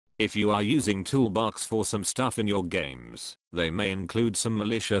If you are using toolbox for some stuff in your games, they may include some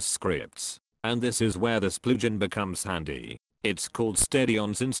malicious scripts. And this is where this plugin becomes handy. It's called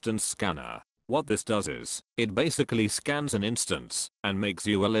SteadyOn's Instance Scanner. What this does is, it basically scans an instance and makes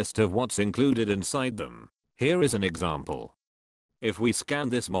you a list of what's included inside them. Here is an example. If we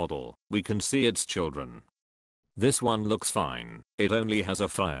scan this model, we can see its children. This one looks fine. It only has a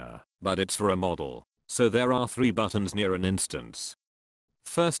fire, but it's for a model. So there are 3 buttons near an instance.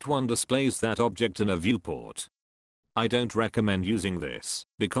 First one displays that object in a viewport. I don't recommend using this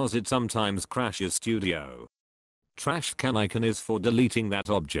because it sometimes crashes Studio. Trash can icon is for deleting that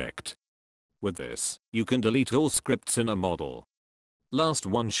object. With this, you can delete all scripts in a model. Last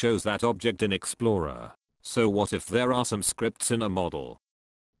one shows that object in Explorer. So what if there are some scripts in a model?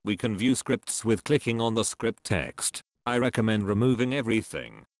 We can view scripts with clicking on the script text. I recommend removing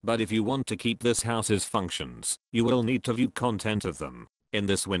everything, but if you want to keep this house's functions, you will need to view content of them. In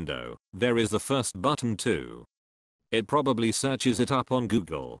this window, there is the first button too. It probably searches it up on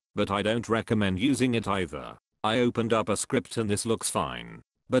Google, but I don't recommend using it either. I opened up a script and this looks fine.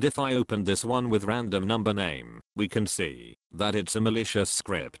 But if I opened this one with random number name, we can see that it's a malicious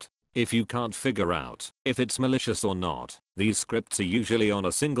script. If you can't figure out if it's malicious or not, these scripts are usually on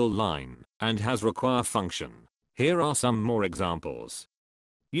a single line and has require function. Here are some more examples.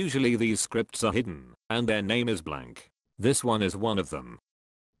 Usually these scripts are hidden and their name is blank. This one is one of them.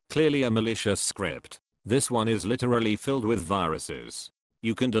 Clearly a malicious script. This one is literally filled with viruses.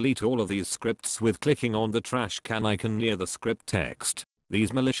 You can delete all of these scripts with clicking on the trash can icon near the script text.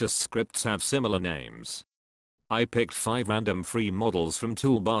 These malicious scripts have similar names. I picked 5 random free models from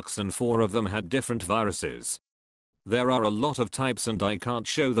Toolbox and 4 of them had different viruses. There are a lot of types and I can't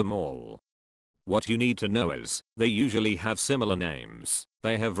show them all. What you need to know is, they usually have similar names,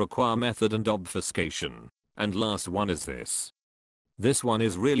 they have require method and obfuscation. And last one is this. This one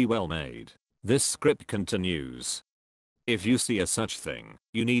is really well made. This script continues. If you see a such thing,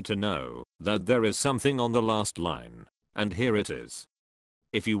 you need to know that there is something on the last line. And here it is.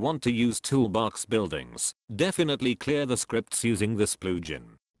 If you want to use toolbox buildings, definitely clear the scripts using this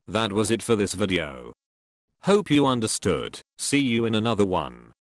plugin. That was it for this video. Hope you understood. See you in another one.